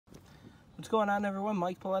What's going on, everyone?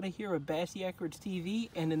 Mike Paletta here with Bass Yackers TV,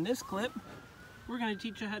 and in this clip we're going to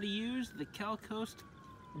teach you how to use the Cal Coast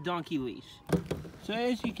donkey leash. So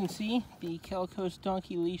as you can see, the Cal Coast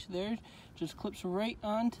donkey leash there just clips right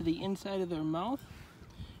onto the inside of their mouth,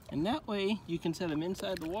 and that way you can set them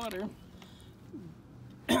inside the water,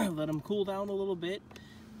 let them cool down a little bit,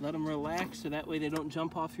 let them relax so that way they don't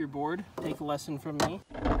jump off your board. Take a lesson from me.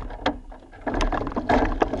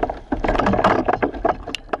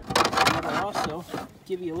 Also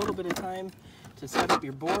give you a little bit of time to set up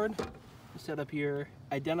your board, set up your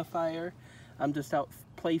identifier. I'm just out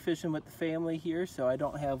play fishing with the family here, so I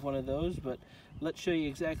don't have one of those, but let's show you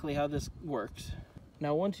exactly how this works.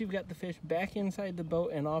 Now once you've got the fish back inside the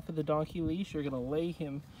boat and off of the donkey leash, you're going to lay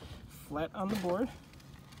him flat on the board,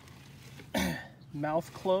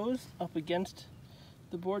 mouth closed up against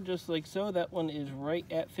the board just like so. That one is right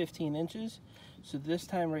at 15 inches. So this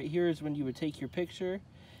time right here is when you would take your picture.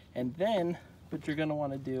 And then what you're going to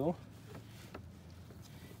want to do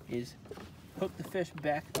is hook the fish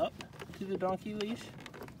back up to the donkey leash,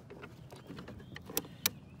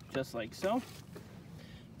 just like so.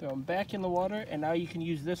 Throw them back in the water, and now you can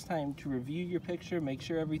use this time to review your picture, make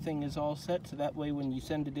sure everything is all set, so that way when you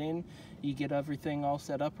send it in, you get everything all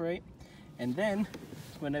set up right. And then,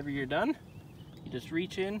 whenever you're done, you just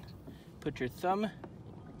reach in, put your thumb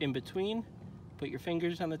in between, put your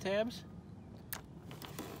fingers on the tabs,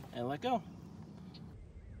 and let go.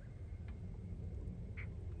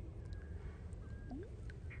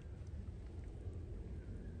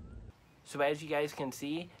 So as you guys can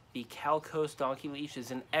see, the Cal Coast donkey leash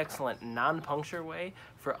is an excellent non-puncture way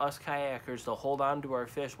for us kayakers to hold on to our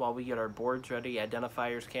fish while we get our boards ready,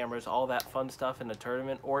 identifiers, cameras, all that fun stuff in the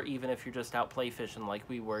tournament, or even if you're just out play fishing like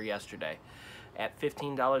we were yesterday. At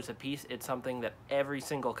 $15 a piece, it's something that every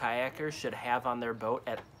single kayaker should have on their boat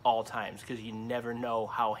at all times, because you never know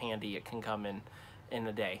how handy it can come in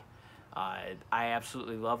a day. I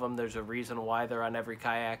absolutely love them. There's a reason why they're on every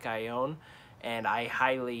kayak I own, and I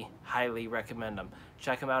highly, highly recommend them.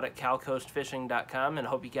 Check them out at calcoastfishing.com, and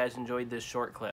hope you guys enjoyed this short clip.